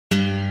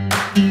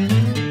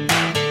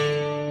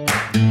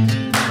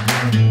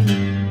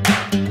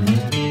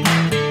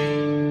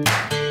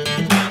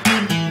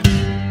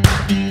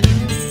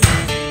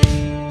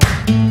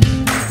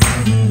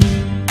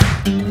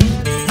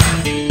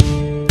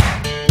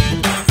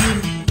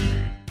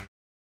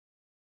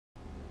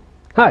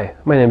Hi,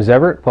 my name is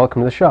Everett.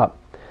 Welcome to the shop.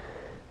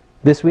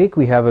 This week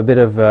we have a bit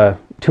of a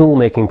tool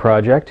making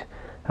project.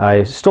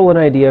 I stole an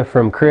idea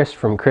from Chris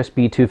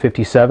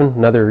B257,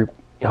 another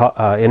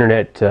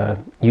internet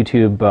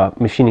YouTube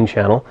machining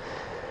channel.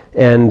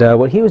 And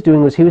what he was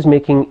doing was he was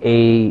making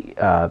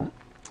a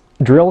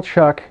drill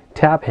chuck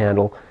tap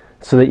handle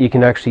so that you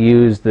can actually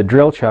use the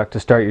drill chuck to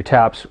start your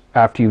taps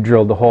after you've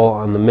drilled the hole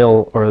on the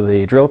mill or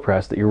the drill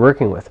press that you're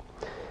working with.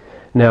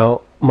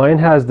 Now, mine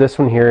has this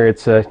one here.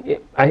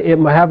 I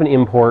have an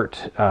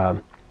import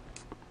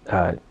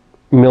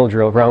mill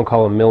drill, round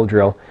column mill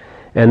drill,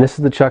 and this is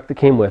the chuck that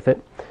came with it.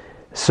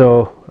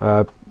 So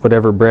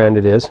whatever brand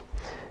it is.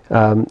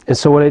 And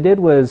so what I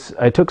did was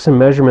I took some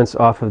measurements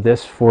off of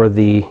this for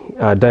the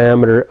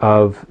diameter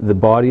of the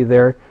body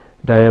there,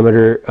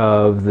 diameter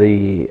of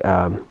the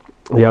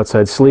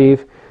outside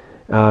sleeve,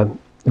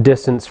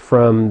 distance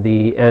from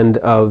the end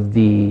of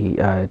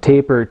the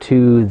taper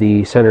to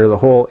the center of the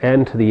hole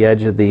and to the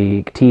edge of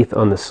the teeth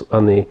on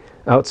the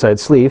outside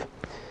sleeve.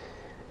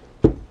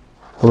 A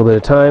little bit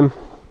of time,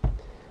 a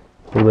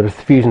little bit of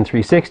Fusion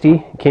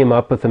 360, came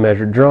up with a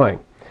measured drawing.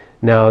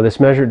 Now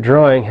this measured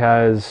drawing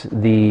has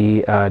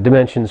the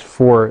dimensions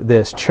for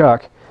this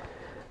chuck,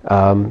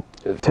 a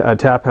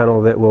tap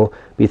handle that will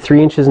be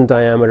 3 inches in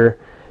diameter,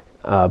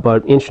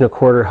 about 1.25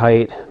 inches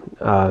height,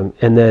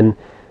 and then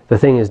the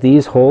thing is,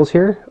 these holes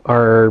here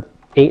are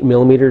 8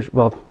 millimeters,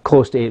 well,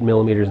 close to 8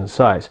 millimeters in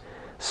size.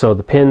 So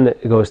the pin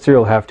that goes through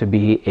will have to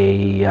be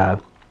about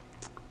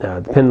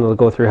a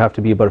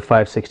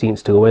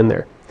 5/16 to go in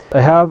there. I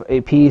have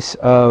a piece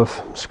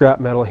of scrap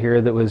metal here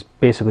that was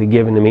basically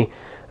given to me.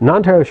 I'm not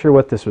entirely sure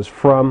what this was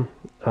from,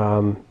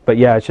 but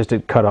yeah, it's just a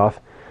cut off.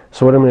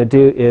 So what I'm going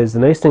to do is, the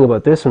nice thing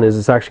about this one is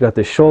it's actually got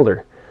this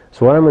shoulder.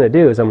 So what I'm going to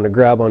do is I'm going to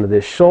grab onto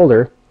this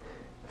shoulder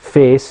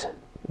face,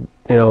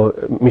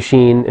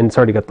 machine, and it's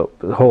already got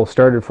the hole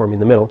started for me in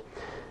the middle.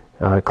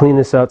 Clean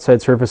this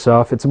outside surface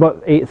off. It's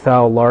about 1/8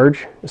 thou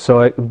large,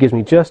 so it gives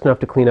me just enough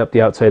to clean up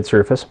the outside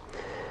surface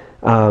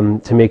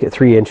to make it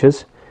 3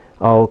 inches.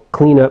 I'll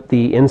clean up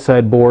the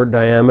inside board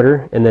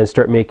diameter and then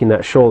start making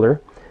that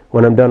shoulder.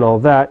 When I'm done all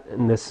that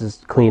and this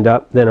is cleaned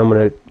up, then I'm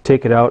going to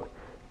take it out,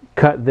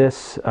 cut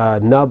this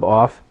nub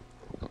off,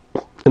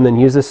 and then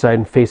use this side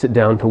and face it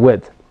down to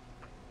width.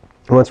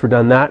 Once we're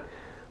done that,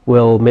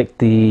 we'll make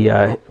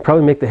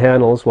probably make the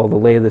handles while the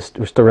lathe is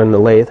still running the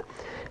lathe,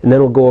 and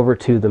then we'll go over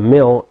to the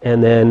mill,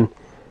 and then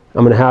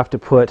I'm going to have to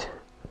put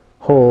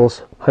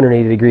holes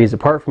 180 degrees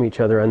apart from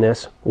each other on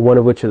this, one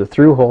of which is a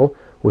through hole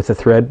with a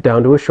thread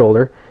down to a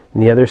shoulder,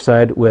 and the other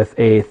side with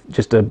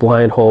just a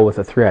blind hole with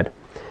a thread.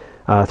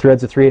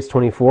 Thread's a 3/8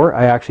 24.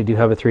 I actually do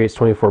have a 3/8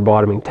 24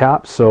 bottoming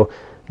tap, so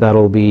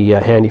that'll be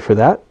handy for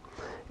that.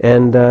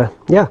 And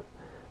yeah.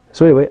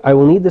 So anyway, I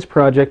will need this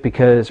project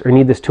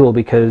need this tool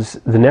because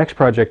the next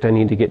project I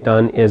need to get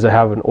done is I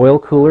have an oil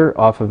cooler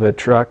off of a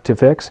truck to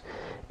fix,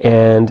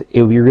 and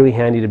it would be really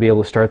handy to be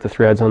able to start the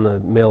threads on the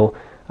mill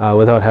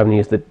without having to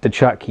use the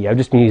chuck key. I've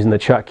just been using the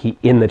chuck key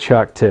in the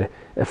chuck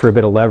for a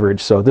bit of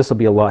leverage, so this will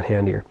be a lot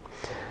handier.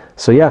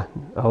 So yeah,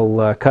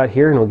 I'll cut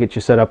here and we'll get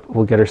you set up.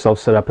 We'll get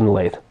ourselves set up in the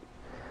lathe.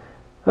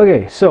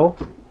 Okay, so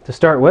to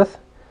start with,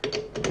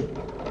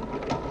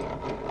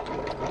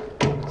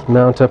 let's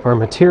mount up our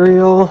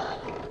material.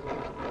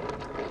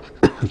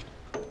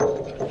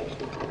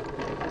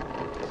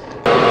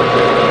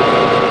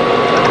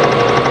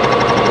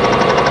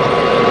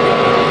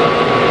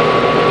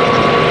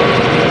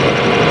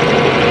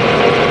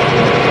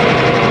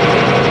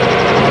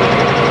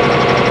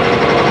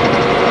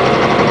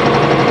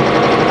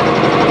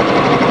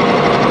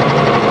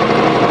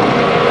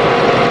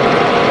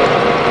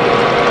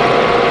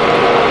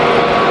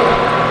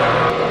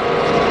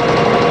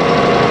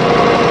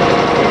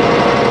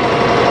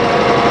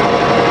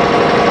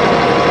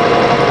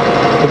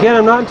 Again,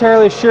 I'm not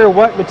entirely sure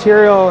what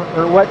material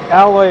or what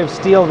alloy of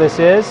steel this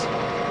is.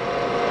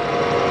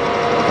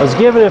 I was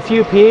given a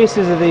few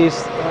pieces of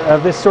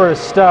this sort of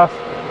stuff.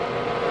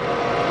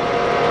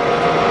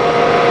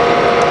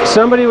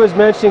 Somebody was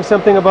mentioning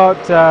something about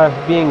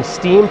being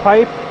steam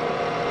pipe.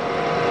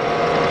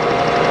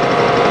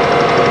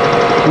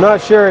 I'm not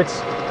sure.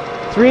 It's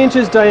 3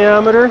 inches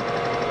diameter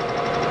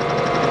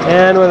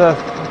and with a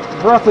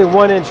roughly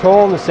 1-inch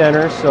hole in the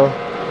center, so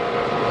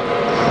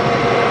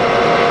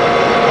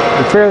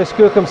fairly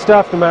skookum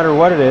stuff no matter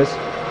what it is.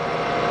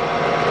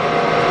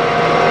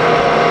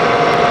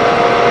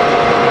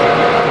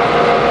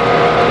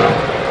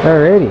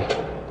 Alrighty.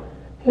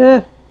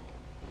 Yeah,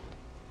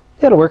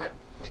 it'll work.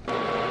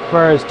 As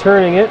far as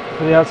turning it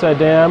for the outside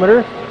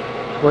diameter,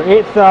 we're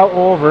 1/8 thou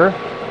over.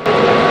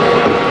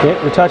 Okay,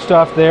 we're touched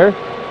off there.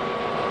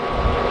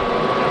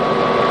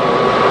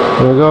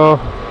 We'll go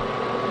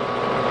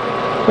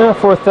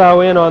 1/4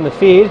 thou in on the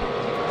feed.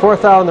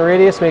 1/4 thou in the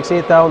radius makes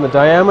 1/8 thou in the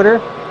diameter.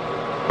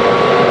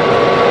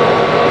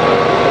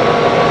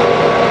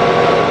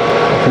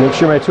 Make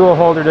sure my tool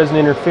holder doesn't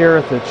interfere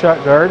with the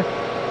chuck guard.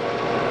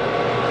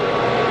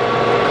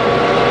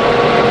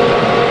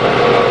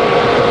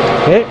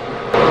 Okay,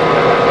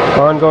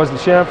 on goes the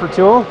chamfer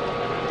tool.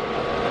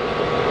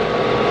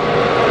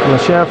 I'll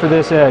chamfer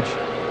this edge.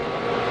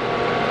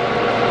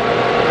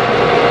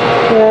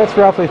 Yeah, it's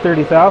roughly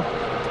 30 thou.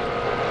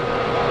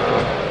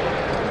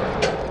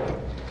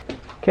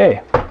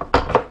 Okay,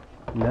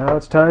 now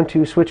it's time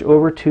to switch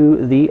over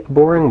to the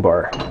boring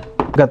bar.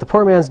 I've got the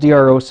poor man's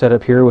DRO set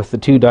up here with the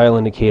two dial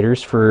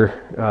indicators for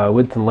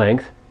width and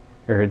length,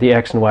 or the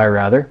X and Y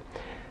rather.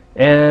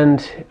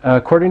 And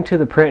according to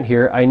the print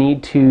here, I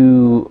need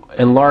to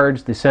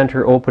enlarge the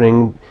center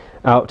opening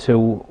out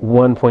to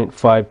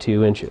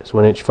 1.52 inches,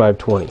 1 inch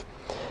 520.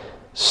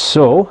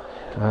 So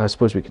I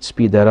suppose we could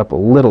speed that up a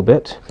little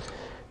bit.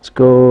 Let's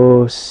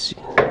go C2,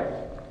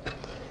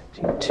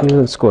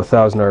 let's go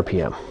 1000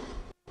 RPM.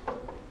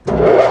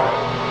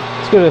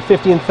 Let's go to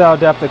 15 thou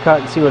depth of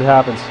cut and see what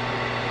happens.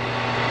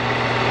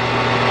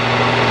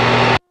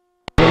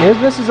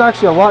 And this is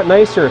actually a lot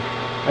nicer.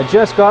 I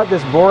just got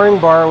this boring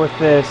bar with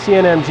the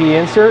CNMG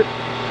insert.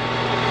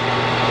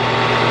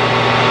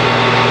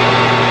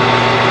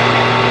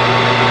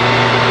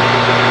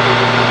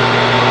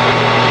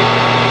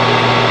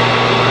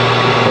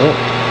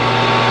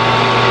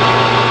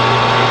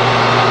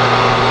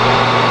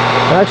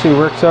 It actually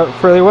works out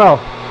fairly well.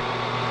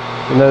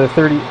 Another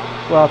 15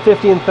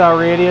 thou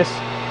radius,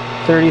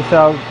 30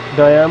 thou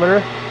diameter.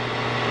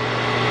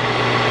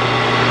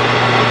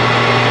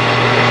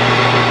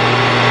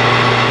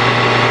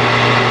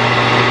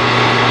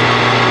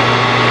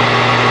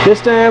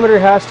 This diameter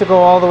has to go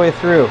all the way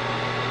through.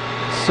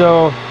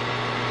 So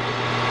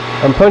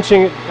I'm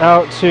punching it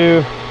out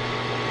to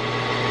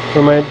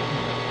where my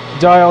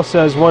dial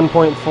says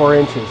 1.4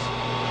 inches.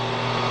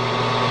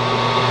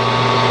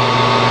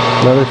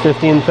 Another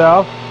 15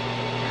 thou.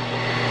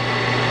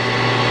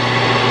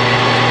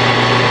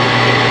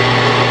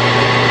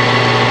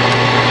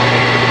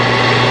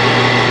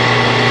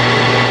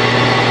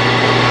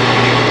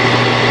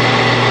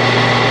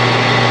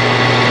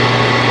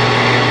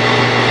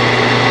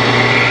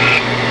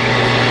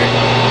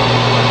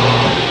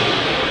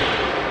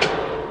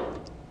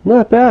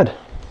 Not bad.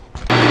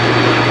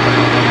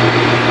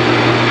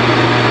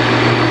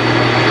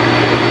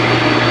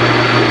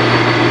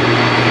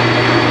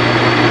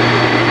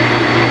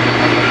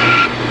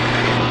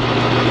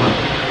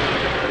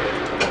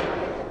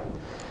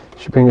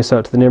 Should bring us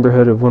out to the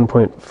neighborhood of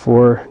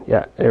 1.4.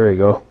 Yeah, there we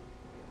go.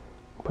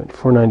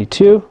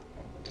 0.492.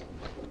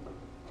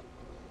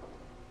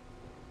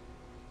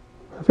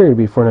 I figured it'd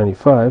be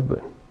 495,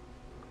 but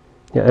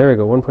yeah, there we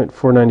go.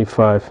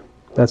 1.495.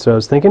 That's what I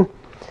was thinking.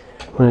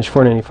 1 inch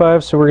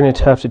 495. So we're going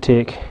to have to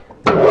take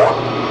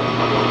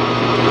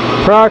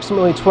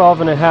approximately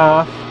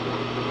 12.5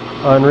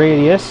 on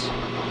radius.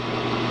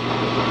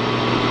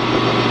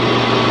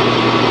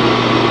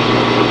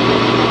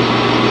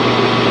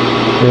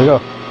 There we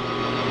go.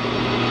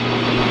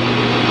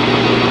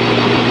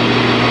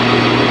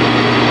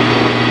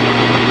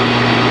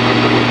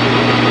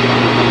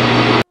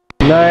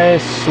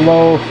 Nice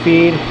slow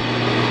feed.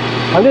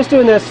 I'm just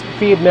doing this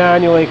feed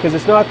manually because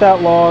it's not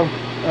that long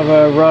of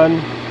a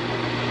run.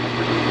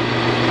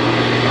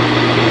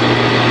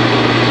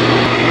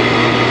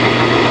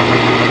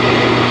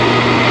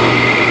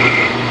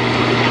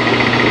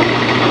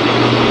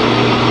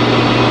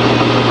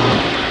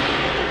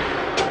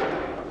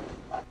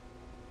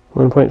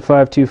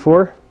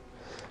 .524,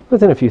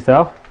 within a few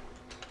thou.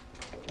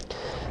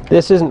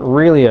 This isn't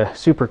really a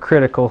super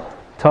critical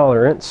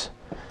tolerance.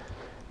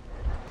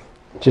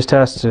 Just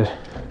has to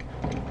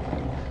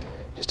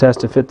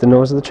fit the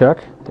nose of the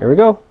chuck. There we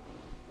go.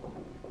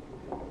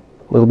 A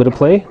little bit of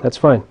play, that's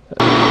fine.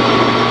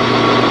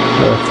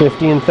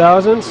 15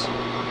 thousandths.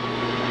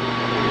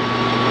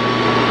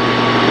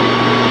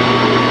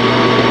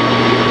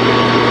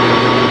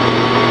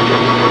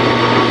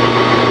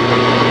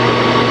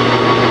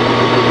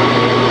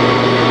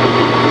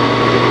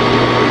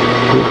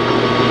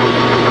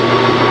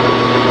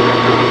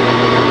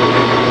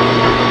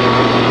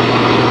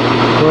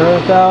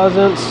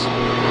 Thousandths.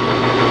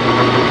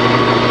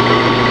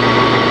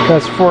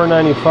 That's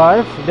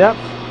 495 depth.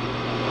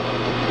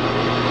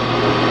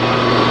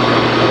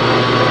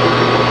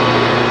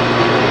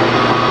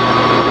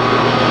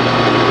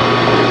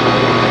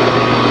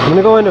 I'm going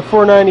to go into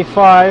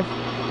 495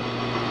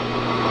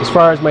 as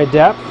far as my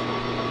depth.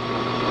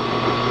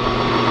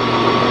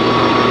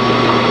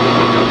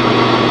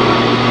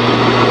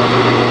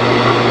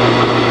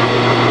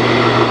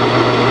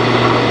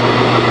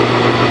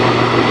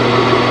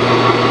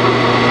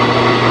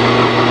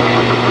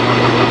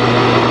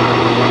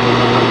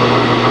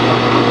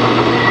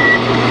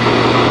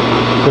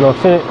 And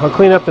I'll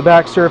clean up the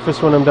back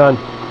surface when I'm done.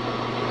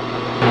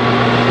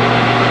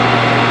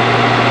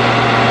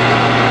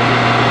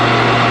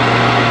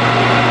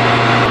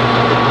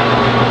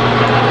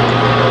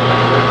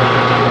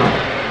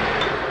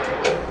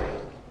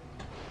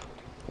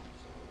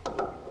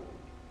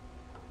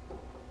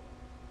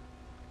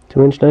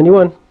 Inch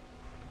 91.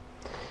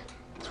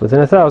 It's within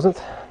a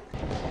thousandth.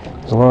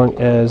 As long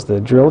as the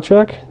drill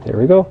chuck, there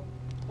we go.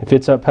 It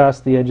fits up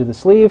past the edge of the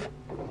sleeve.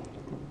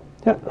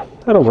 Yeah,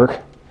 that'll work.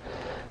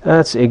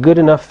 That's a good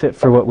enough fit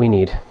for what we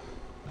need.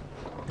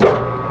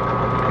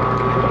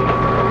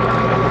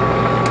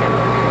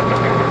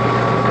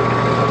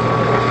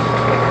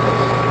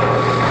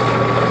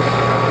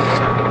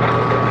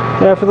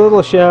 Yeah, for the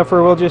little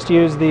chamfer, we'll just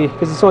use the,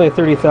 because it's only a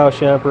 30 thou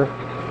chamfer.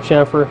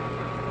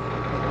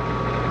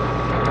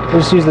 We'll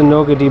just use the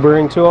Noga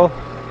deburring tool.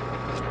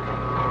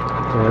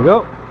 There we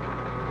go.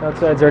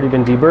 Outside's already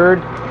been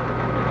deburred.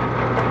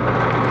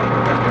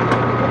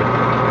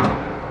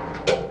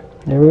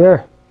 There we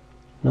are.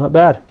 Not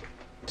bad.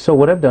 So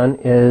what I've done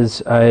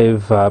is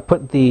I've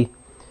put the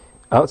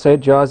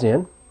outside jaws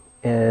in,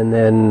 and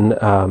then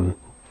I've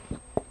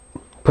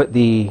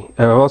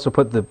also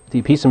put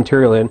the piece of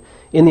material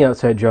in the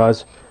outside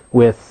jaws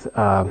with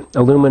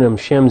aluminum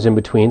shims in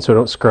between so I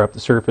don't screw up the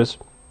surface.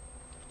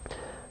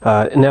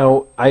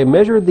 Now I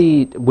measured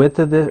the width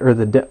of the, or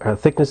the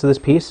thickness of this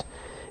piece.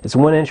 It's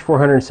 1 inch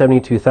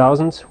 472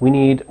 thousandths. We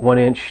need 1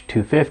 inch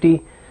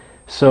 250.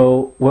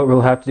 So what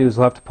we'll have to do is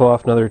we'll have to pull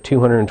off another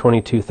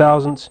 222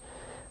 thousandths.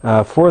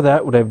 For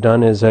that, what I've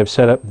done is I've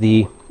set up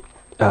the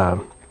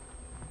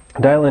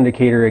dial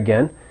indicator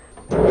again.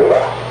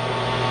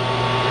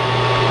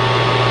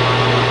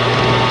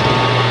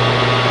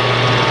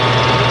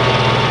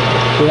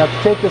 We have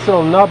to take this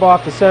little nub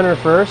off the center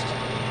first.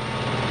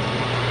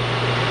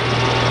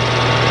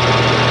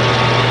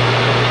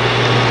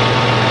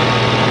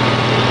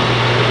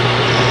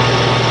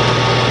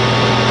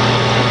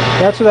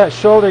 That's where that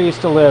shoulder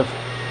used to live.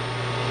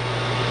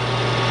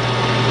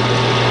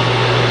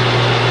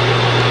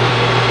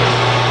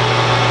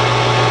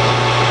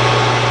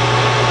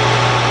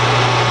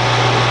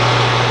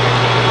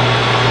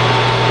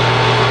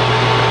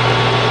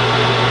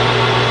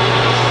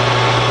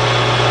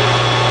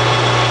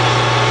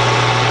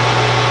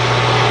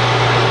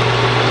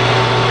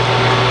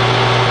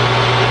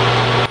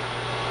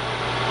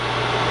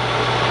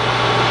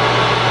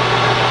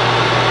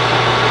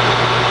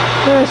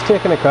 It's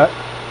taking a cut.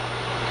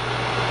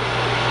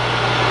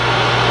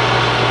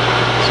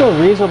 Still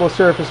a reasonable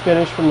surface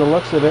finish from the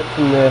looks of it,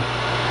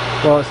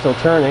 while it's still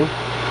turning.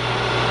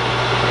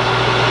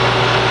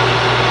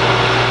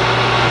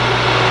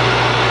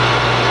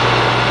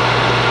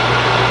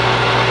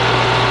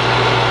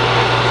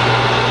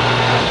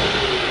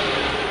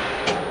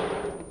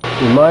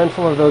 Be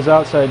mindful of those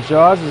outside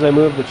jaws as I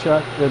move the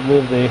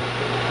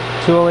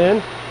tool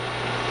in.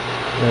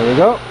 There we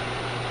go.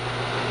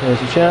 There's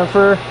the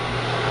chamfer.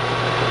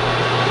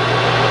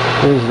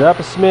 Raise it up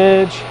a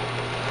smidge.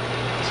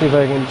 See if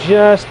I can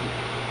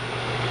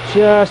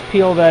just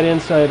peel that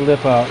inside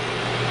lip out.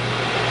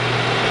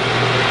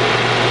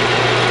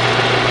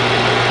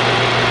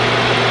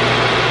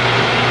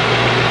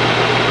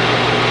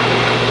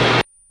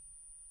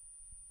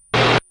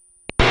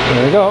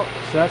 There we go.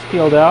 So that's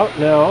peeled out.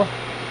 Now,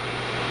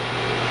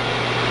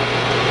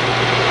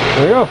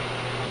 there we go.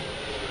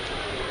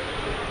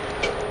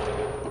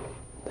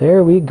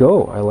 There we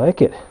go. I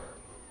like it.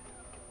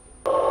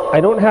 I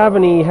don't have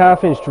any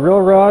half-inch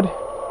drill rod.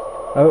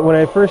 When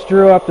I first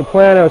drew up the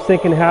plan, I was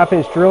thinking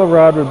half-inch drill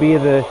rod would be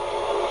the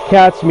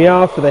cat's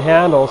meow for the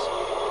handles.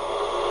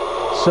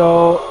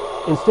 So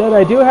instead,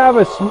 I do have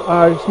a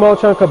small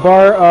chunk of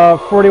bar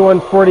of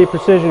 4140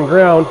 precision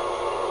ground.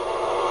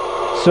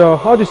 So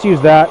I'll just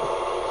use that.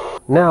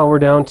 Now we're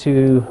down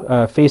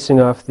to facing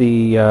off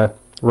the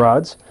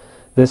rods.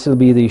 This will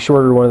be the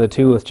shorter one of the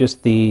two with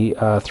just the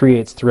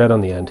 3/8 thread on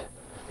the end.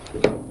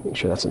 Make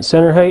sure that's in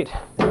center height.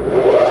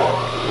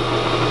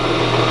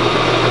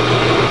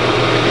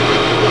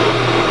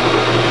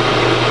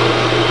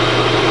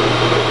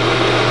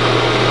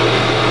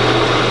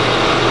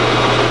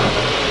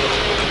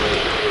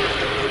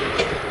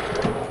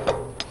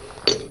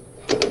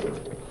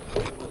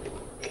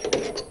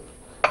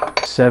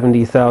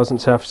 $70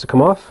 thousandths has to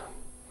come off.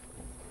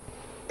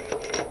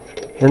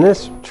 And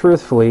this,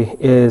 truthfully,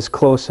 is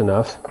close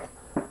enough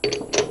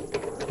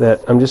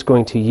that I'm just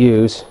going to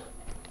use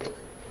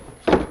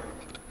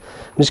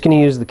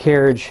the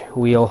carriage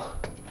wheel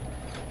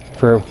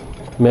for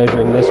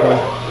measuring this one.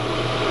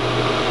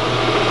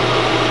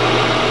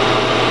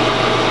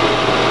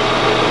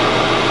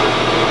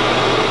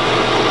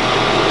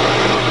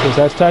 Because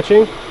that's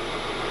touching.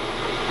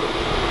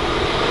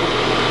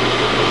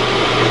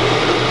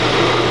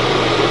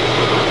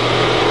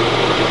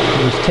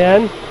 There's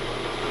 10.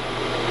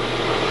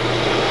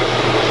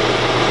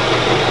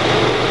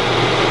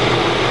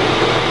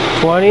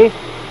 20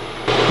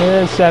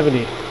 and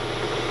 70.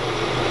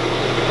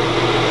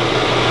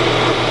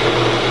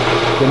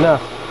 Good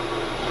enough.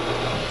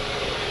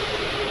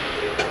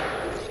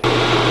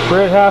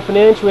 We're at 1/2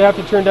 inch. We have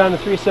to turn down to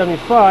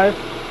 375,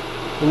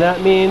 and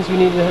that means we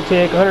need to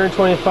take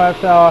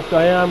 125 thou off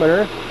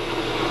diameter,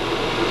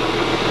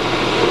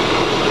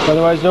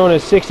 otherwise known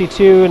as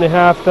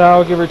 62.5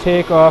 thou, give or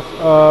take, off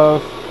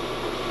of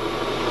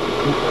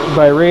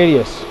by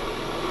radius.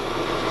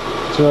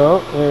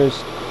 So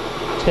there's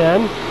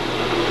 10.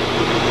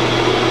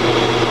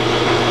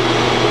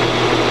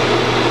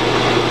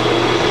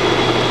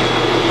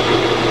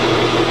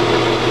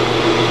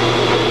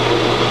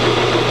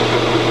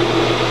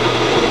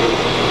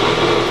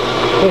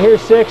 So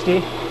here's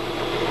 60.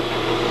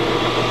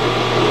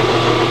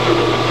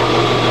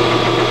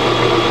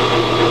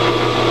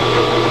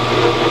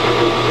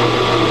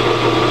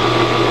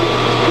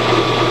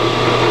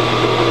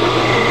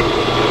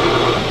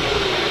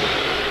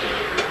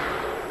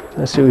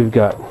 Let's see what we've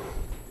got.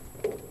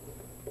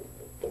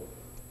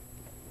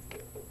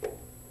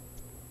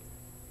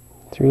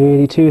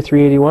 $382,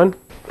 $381.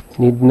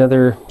 Need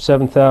another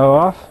 7th thou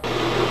off.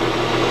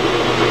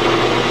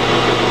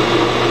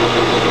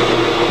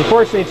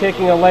 Unfortunately,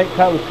 taking a light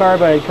cut with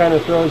carbide kind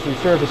of throws your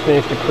surface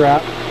finish to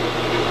crap.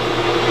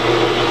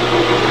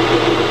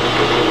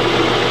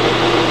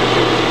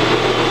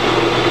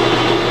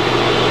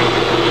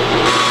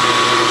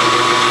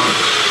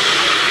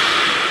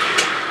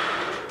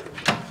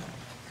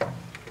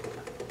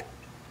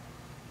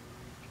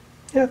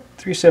 Yeah,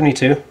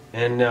 372.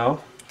 And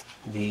now,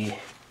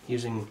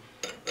 using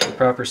the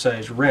proper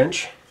size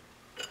wrench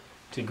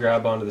to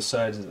grab onto the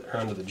sides of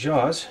onto the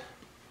jaws.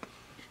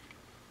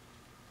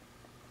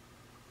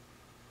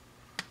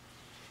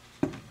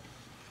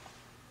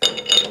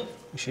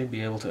 You should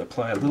be able to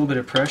apply a little bit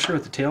of pressure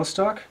with the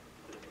tailstock.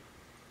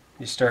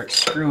 You start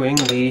screwing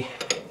the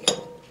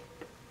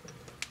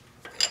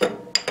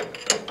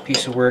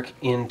piece of work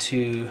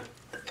into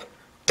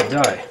the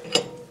die.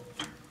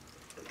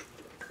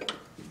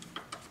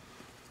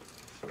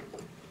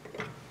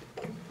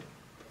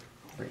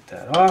 Break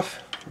that off,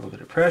 a little bit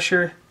of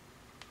pressure.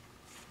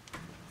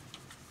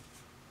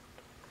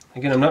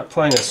 Again, I'm not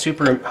applying a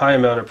super high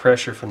amount of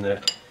pressure from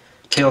the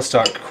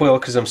tailstock quill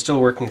because I'm still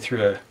working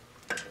through a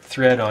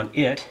thread on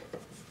it.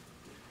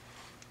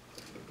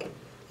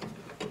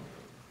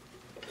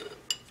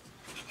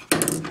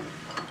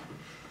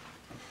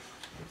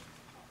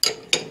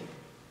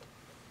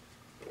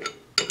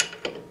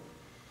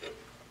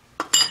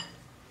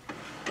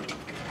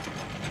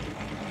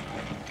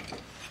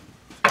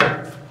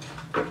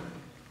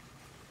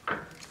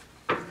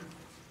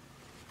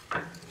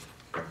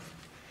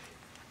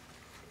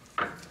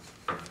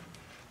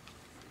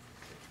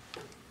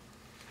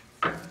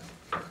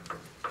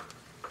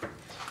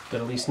 But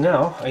at least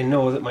now I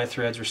know that my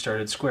threads are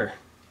started square.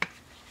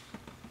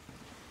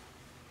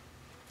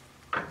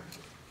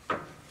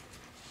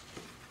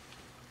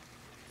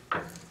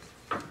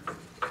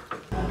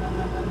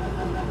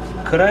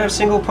 Could I have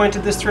single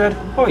pointed this thread?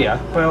 Oh yeah,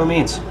 by all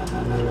means.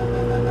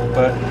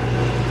 But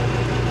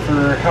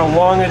for how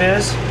long it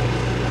is,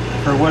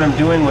 for what I'm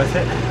doing with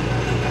it,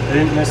 I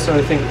didn't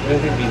necessarily think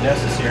it'd be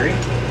necessary.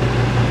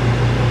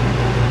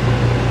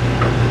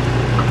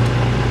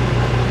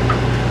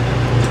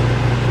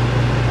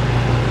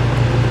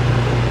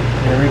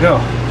 There we go.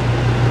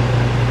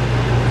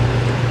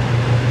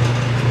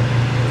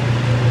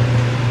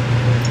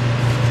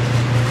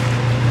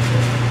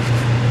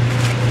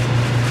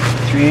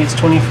 .3/8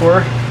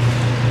 24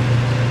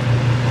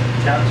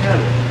 tap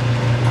handle,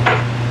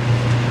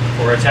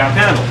 or a tap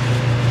handle.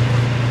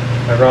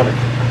 Ironic.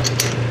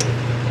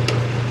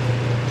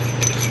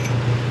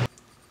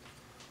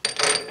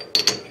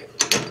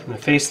 I'm going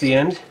to face the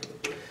end,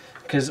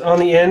 because on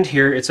the end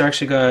here it's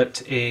actually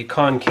got a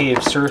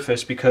concave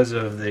surface because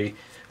of the,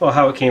 well,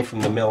 how it came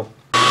from the mill.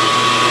 There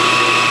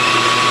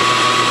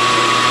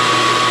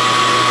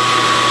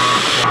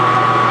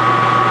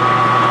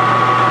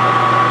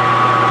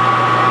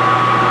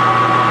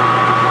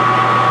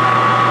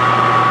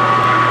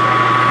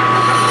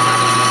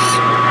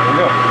we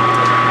go.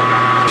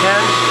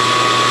 Again.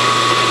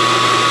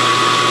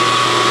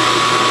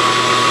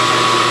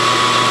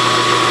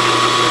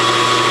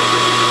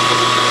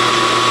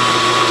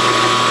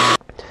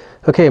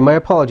 Okay, my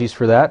apologies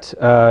for that.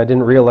 I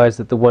didn't realize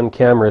that the one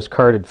camera's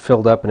card had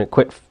filled up and it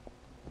quit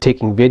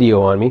taking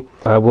video on me.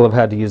 I will have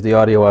had to use the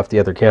audio off the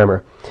other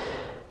camera.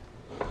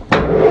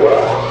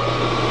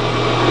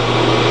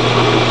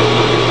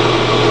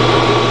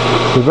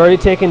 We've already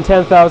taken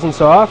 10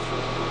 thousandths off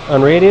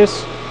on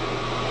radius,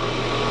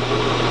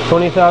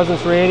 20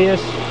 thousandths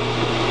radius,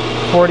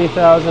 40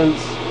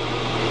 thousandths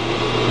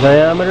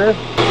diameter.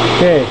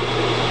 Okay,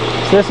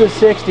 so this is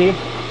 60.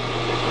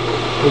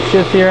 It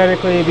should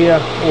theoretically be a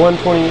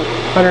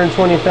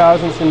 120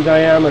 thousandths in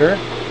diameter.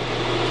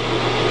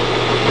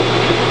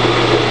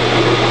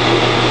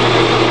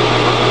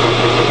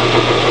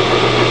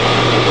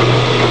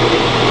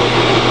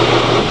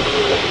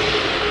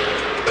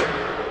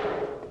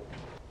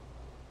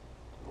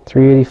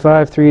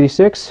 .385,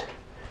 386.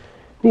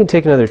 Need to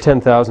take another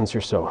 10 thousandths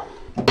or so.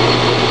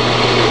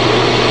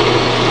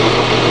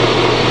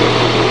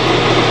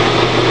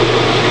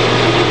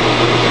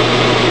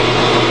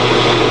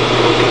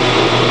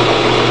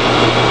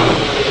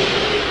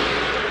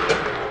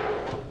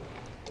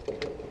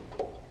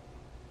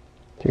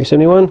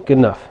 .371, good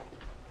enough.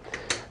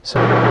 So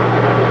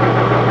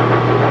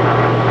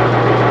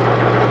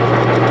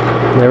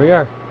there we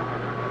are.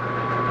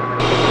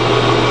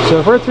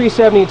 So for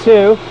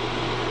 372,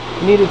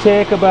 you need to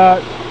take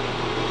about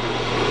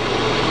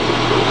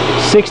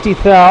 60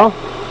 thou.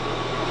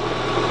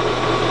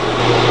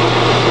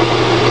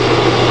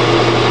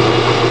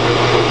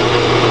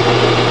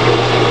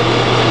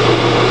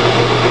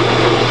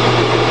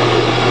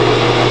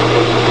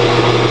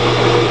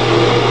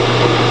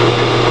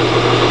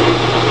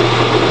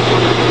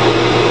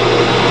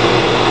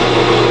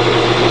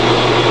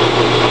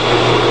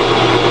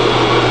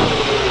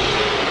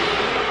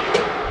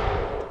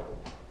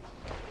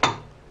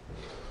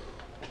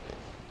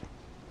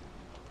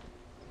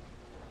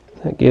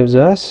 That gives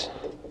us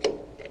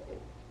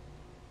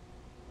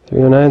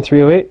 309,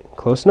 308,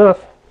 close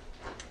enough.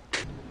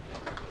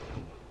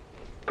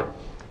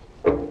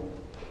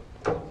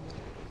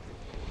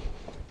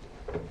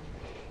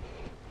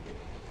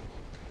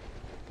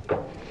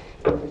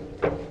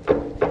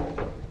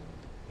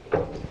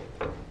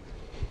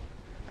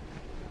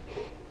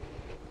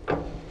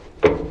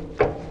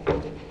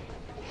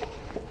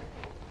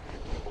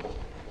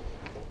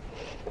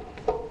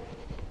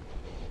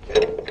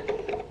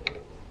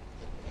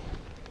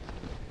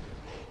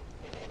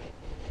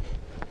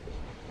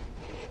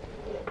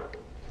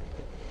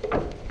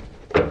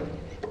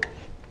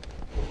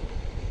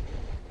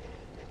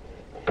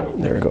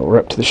 There we go, we're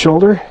up to the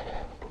shoulder.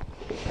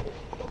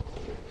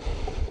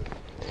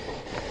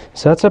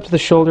 So that's up to the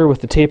shoulder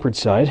with the tapered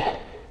side.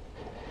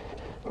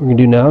 What we're going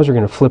to do now is we're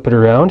going to flip it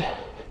around,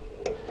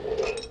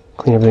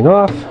 clean everything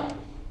off.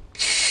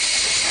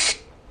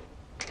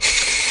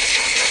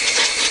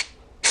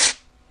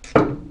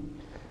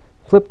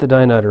 Flip the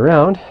die nut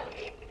around.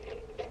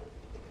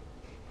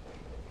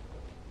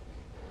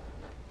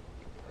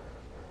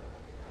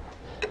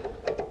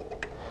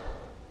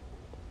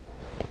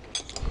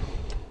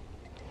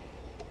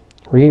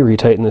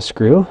 Retighten the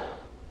screw.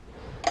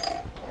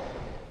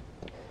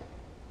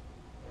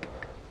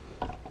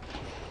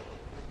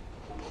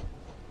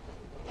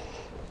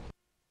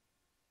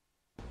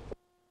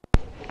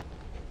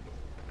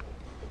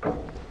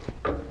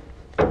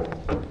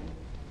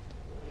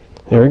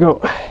 There we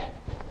go.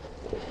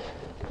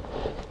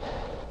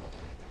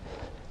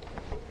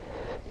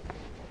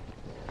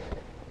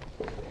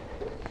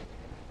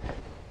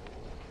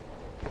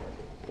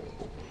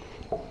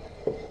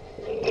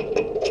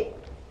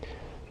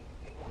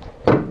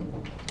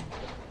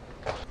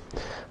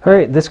 All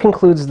right, this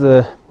concludes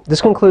the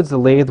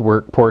lathe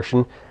work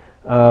portion.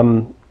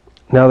 Now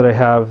that I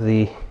have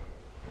the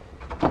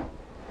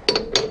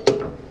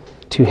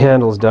two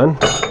handles done.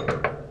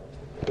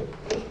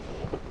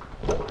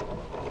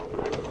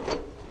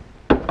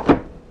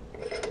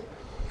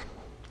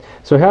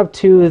 So I have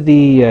two of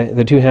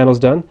the two handles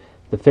done.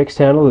 The fixed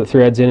handle that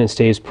threads in and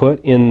stays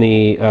put in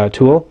the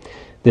tool.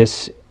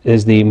 This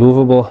is the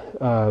movable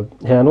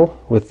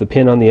handle with the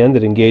pin on the end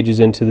that engages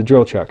into the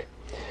drill chuck.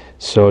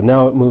 So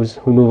now we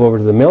move over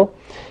to the mill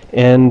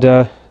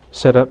and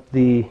set up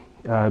the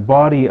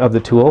body of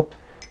the tool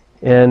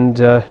and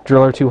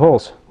drill our two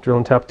holes. Drill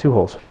and tap two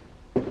holes.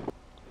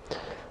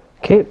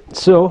 Okay,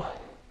 so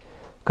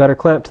got her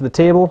clamped to the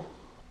table.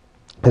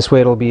 This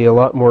way it'll be a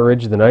lot more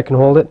rigid than I can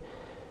hold it.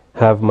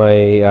 Have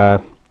my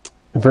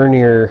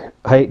vernier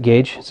height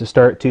gauge, it's a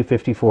start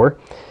 254,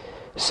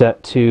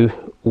 set to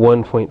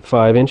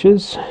 1.5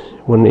 inches,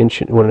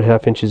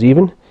 1.5 inches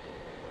even.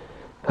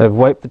 I've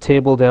wiped the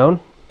table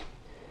down.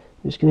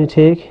 I'm just going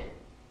to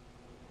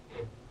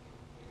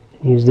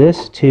use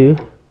this to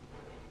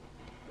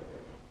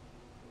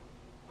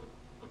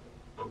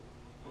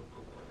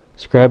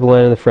scribe a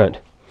line in the front.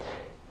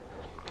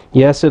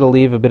 Yes, it'll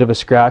leave a bit of a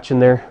scratch in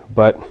there,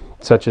 but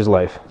such is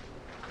life.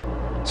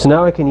 So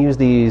now I can use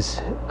these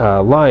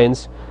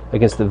lines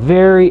against the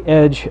very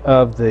edge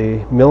of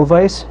the mill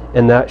vise,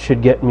 and that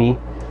should get me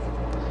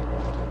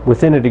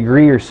within a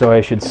degree or so,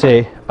 I should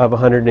say, of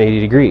 180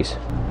 degrees.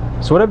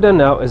 So what I've done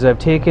now is I've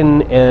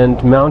taken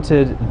and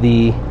mounted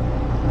the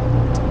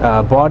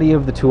body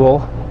of the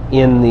tool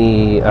in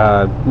the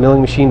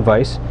milling machine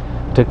vise.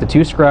 Took the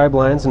two scribe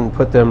lines and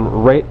put them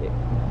right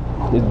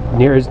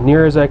near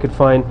as I could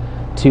find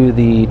to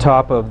the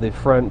top of the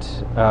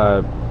front,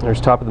 or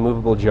top of the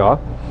movable jaw.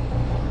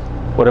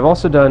 What I've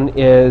also done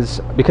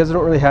is, because I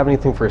don't really have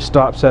anything for a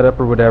stop setup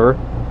or whatever,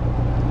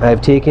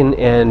 I've taken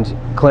and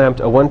clamped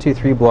a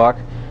 1-2-3 block,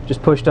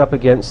 just pushed up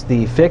against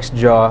the fixed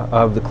jaw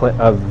of the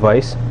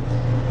vise,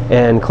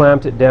 and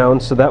clamped it down,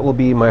 so that will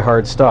be my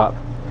hard stop.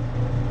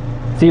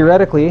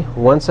 Theoretically,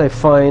 once I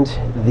find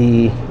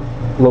the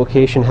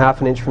location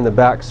half an inch from the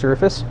back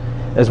surface,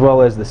 as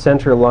well as the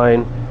center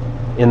line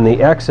in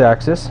the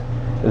x-axis,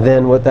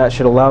 then what that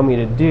should allow me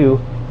to do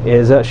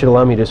is that should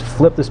allow me to just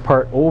flip this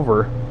part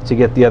over to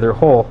get the other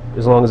hole,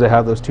 as long as I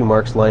have those two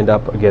marks lined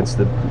up against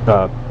the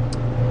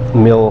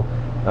mill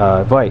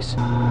vise.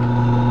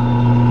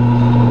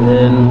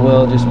 Then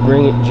we'll just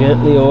bring it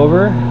gently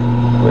over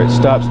where it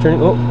stops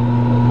turning. Oh,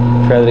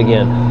 try that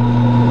again.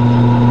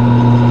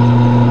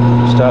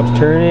 Stops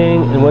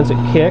turning, and once it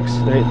kicks,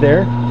 right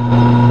there,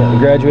 the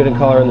graduated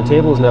collar on the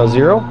table is now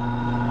 0.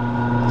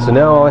 So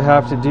now all I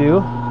have to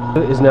do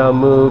is now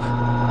move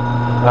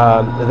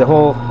the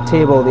whole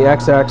table, the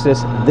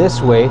x-axis, this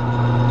way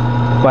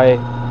by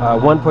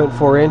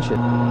 1.4 inches.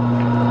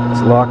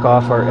 Let's lock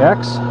off our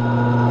X,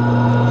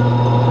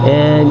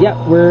 and yeah,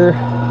 we're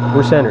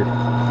centered.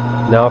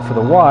 Now for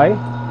the Y,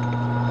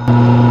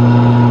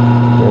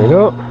 there we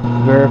go.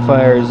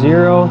 Verify our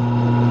 0.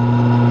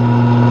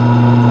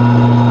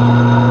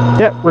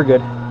 Yeah, we're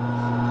good.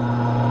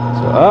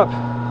 So up.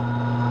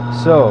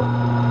 So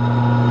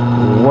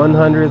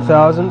 100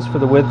 thousandths for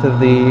the width of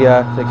the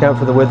count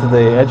for the width of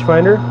the edge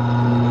finder.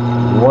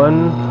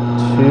 1,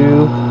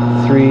 2,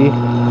 3,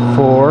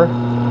 4,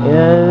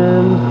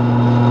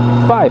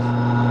 and 5.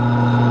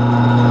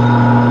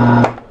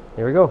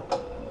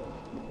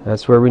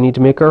 that's where we need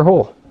to make our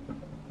hole.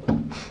 There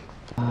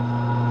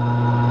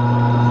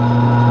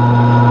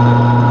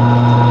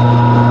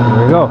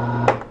we go.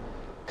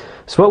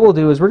 So what we'll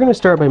do is we're going to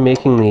start by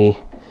making the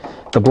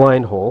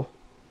blind hole.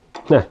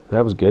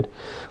 That was good.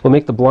 We'll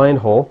make the blind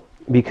hole,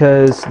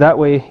 because that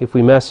way if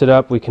we mess it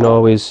up we can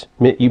always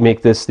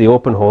make this the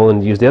open hole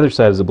and use the other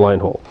side as a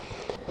blind hole.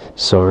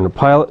 So we're going to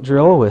pilot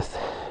drill with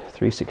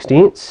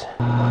 3/16.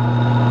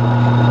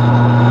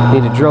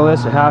 Need to drill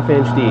this a 1/2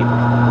 inch deep.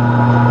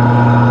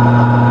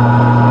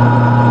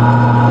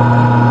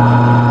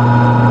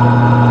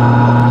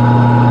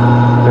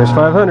 There's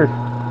 500.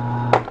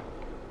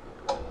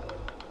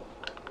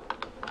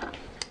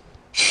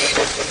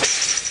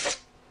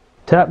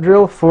 Tap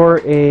drill for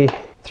a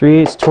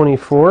 3/8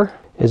 24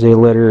 is a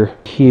letter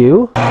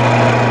Q.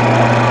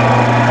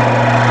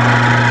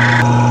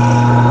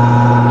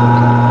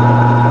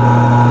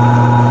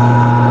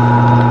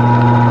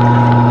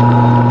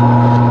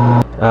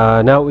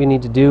 Now what we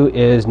need to do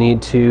is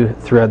need to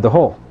thread the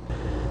hole.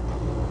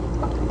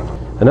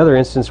 Another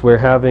instance where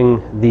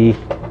having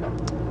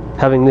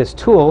this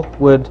tool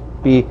would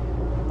be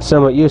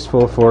somewhat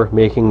useful for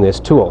making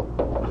this tool.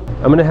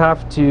 I'm going to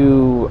have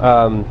to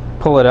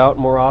pull it out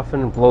more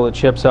often, blow the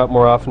chips out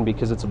more often,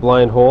 because it's a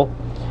blind hole,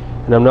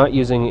 and I'm not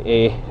using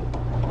a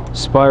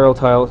spiral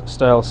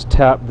style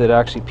tap that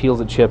actually peels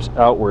the chips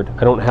outward.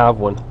 I don't have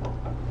one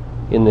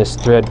in this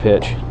thread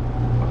pitch.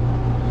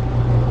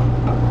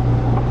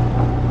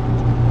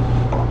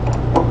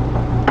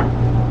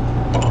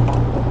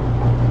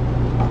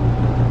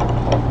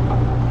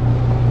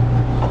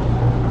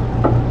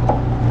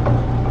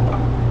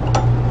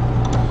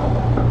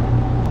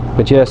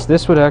 But yes,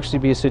 this would actually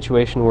be a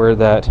situation where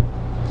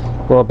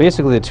well,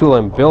 basically the tool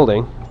I'm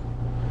building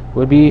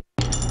would be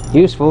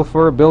useful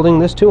for building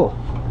this tool.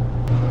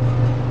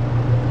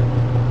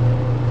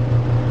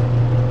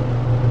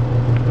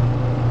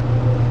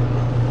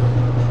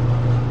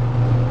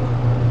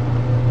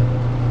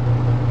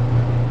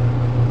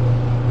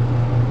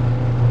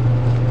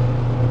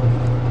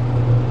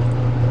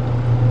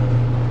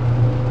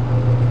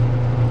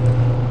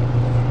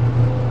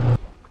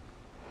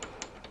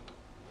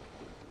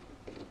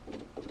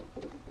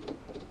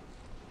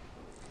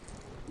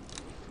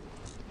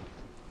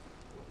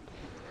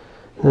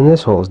 And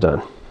this hole is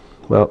done.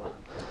 Well,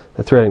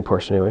 the threading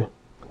portion anyway.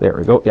 There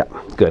we go. Yeah,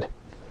 good.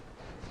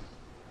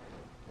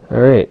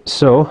 Alright,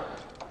 so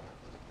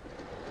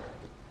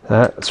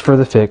that's for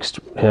the fixed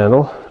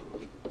handle.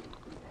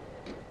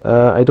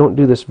 I don't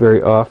do this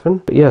very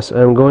often, but yes,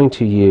 I'm going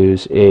to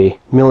use a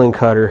milling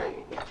cutter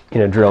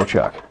in a drill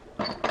chuck.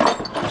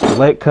 Just a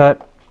light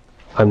cut.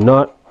 I'm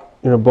not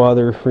going to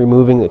bother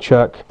removing the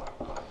chuck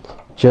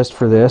just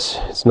for this.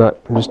 It's not,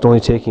 I'm just only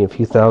taking a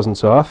few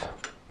thousandths off.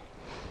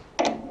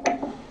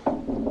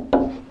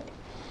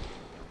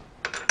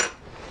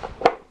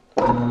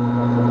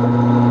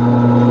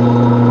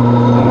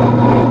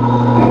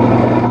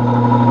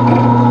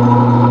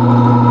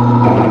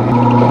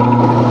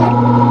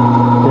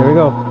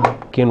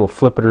 Again, we'll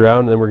flip it around,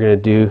 and then we're going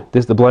to do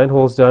this. The blind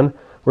hole is done.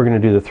 We're going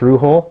to do the through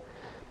hole.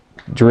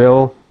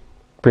 Drill,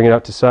 bring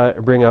out to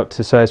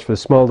size for the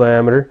small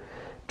diameter.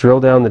 Drill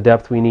down the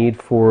depth we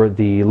need for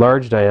the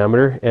large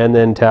diameter, and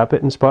then tap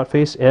it in spot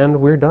face,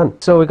 and we're done.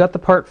 So we got the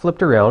part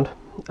flipped around.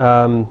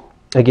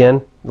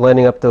 Again,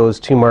 lining up those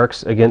two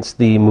marks against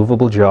the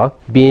movable jaw.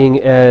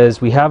 Being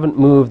as we haven't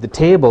moved the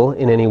table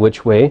in any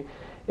which way,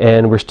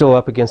 and we're still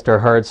up against our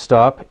hard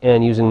stop,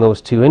 and using those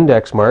two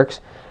index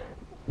marks,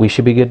 we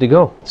should be good to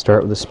go.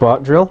 Start with a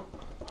spot drill.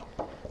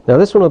 Now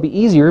this one will be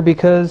easier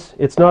because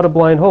it's not a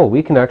blind hole.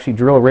 We can actually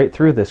drill right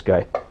through this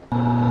guy.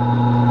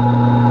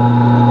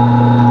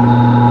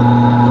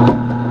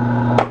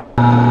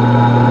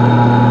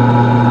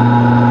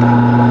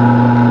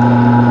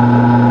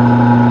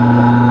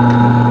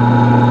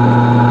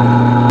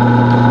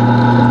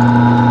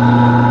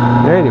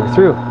 Alrighty, we're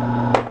through.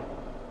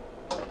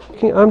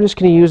 I'm just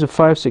going to use a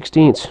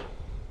 5/16.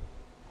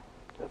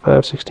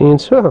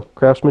 5/16, oh,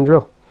 Craftsman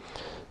drill.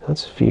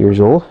 That's a few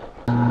years old.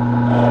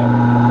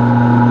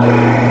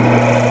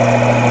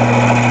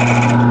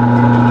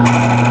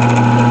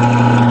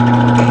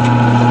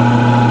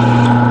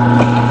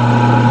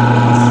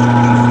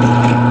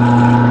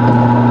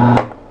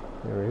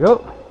 There we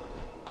go.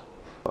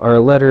 Our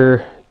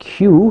letter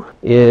Q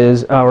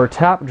is our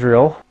tap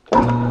drill.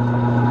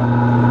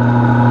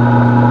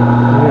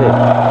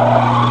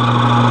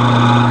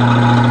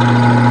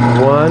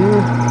 One,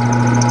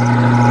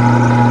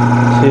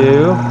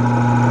 two,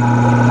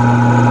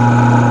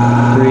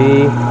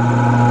 3,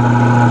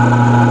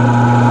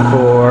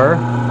 4,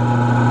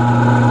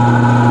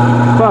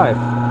 5.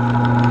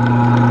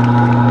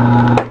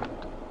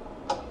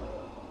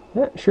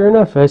 Yeah, sure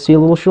enough, I see a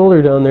little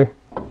shoulder down there.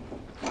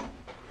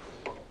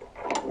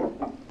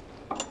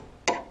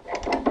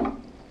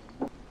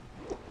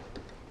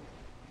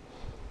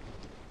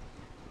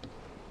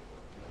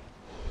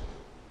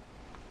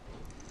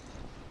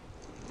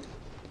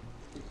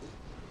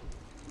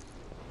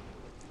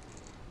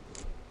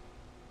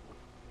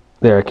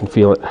 There, I can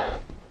feel it.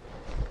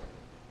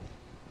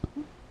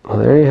 Well,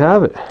 there you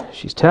have it.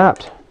 She's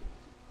tapped.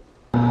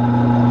 There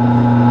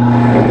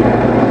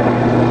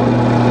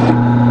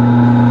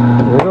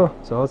we go.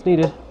 That's all that's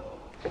needed.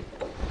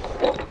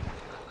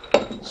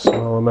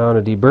 Small amount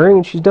of deburring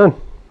and she's done.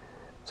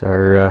 It's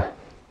our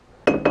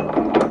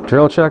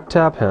drill chuck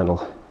tap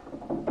handle.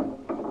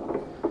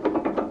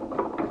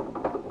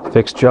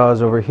 Fixed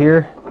jaws over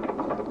here.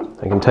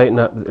 I can tighten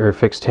up, or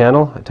fixed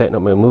handle. I tighten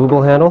up my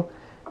movable handle.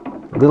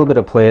 A little bit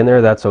of play in there,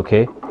 that's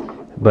okay.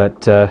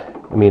 But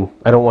I mean,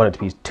 I don't want it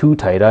to be too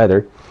tight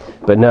either.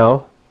 But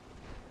now,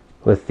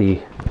 with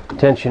the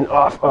tension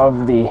off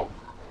of the,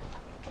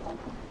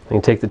 I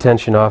can take the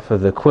tension off of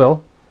the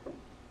quill,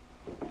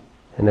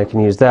 and I can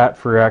use that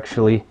for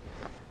actually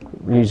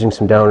using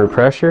some downward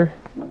pressure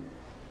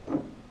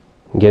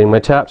and getting my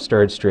tap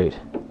started straight.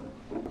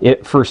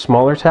 For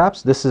smaller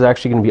taps, this is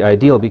actually going to be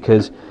ideal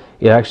because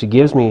it actually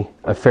gives me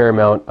a fair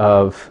amount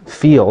of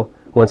feel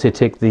once I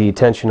take the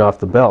tension off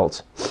the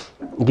belts.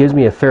 It gives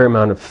me a fair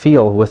amount of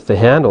feel with the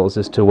handles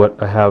as to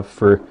what I have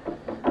for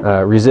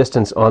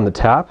resistance on the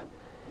tap,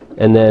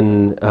 and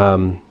then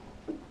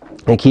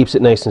it keeps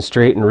it nice and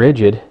straight and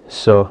rigid.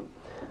 So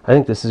I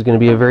think this is going to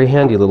be a very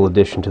handy little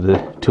addition to the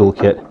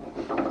toolkit.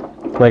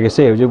 Like I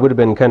say, it would have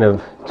been it's kind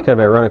of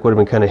ironic, would have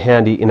been kind of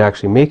handy in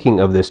actually making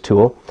of this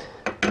tool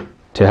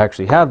to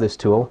actually have this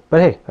tool,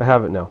 but hey, I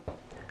have it now.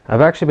 I've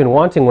actually been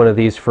wanting one of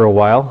these for a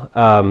while,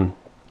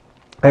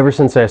 ever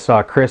since I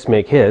saw Chris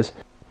make his.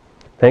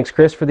 Thanks,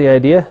 Chris, for the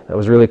idea. That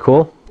was really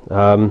cool.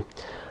 Like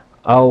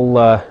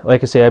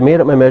I say, I made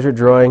up my measure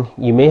drawing.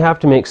 You may have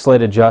to make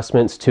slight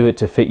adjustments to it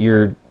to fit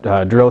your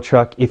drill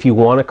chuck. If you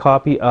want a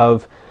copy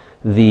of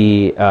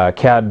the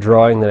CAD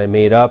drawing that I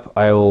made up,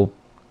 I will,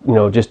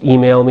 just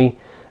email me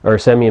or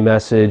send me a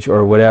message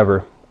or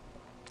whatever,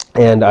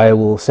 and I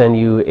will send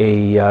you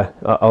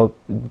I'll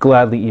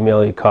gladly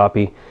email you a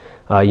copy.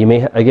 You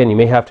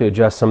may have to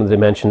adjust some of the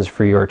dimensions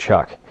for your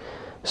chuck.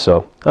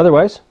 So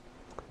otherwise,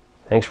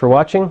 thanks for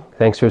watching.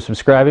 Thanks for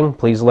subscribing.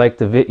 Please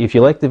if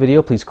you like the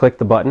video, please click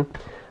the button.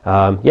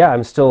 Yeah,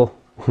 I'm still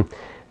in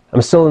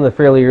the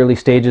fairly early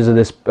stages of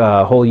this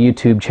whole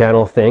YouTube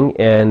channel thing,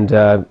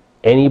 and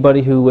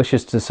anybody who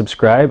wishes to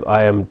subscribe,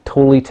 I am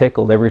totally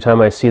tickled every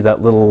time I see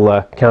that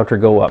little counter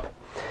go up.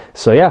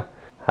 So yeah,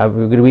 have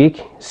a good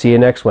week. See you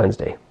next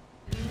Wednesday.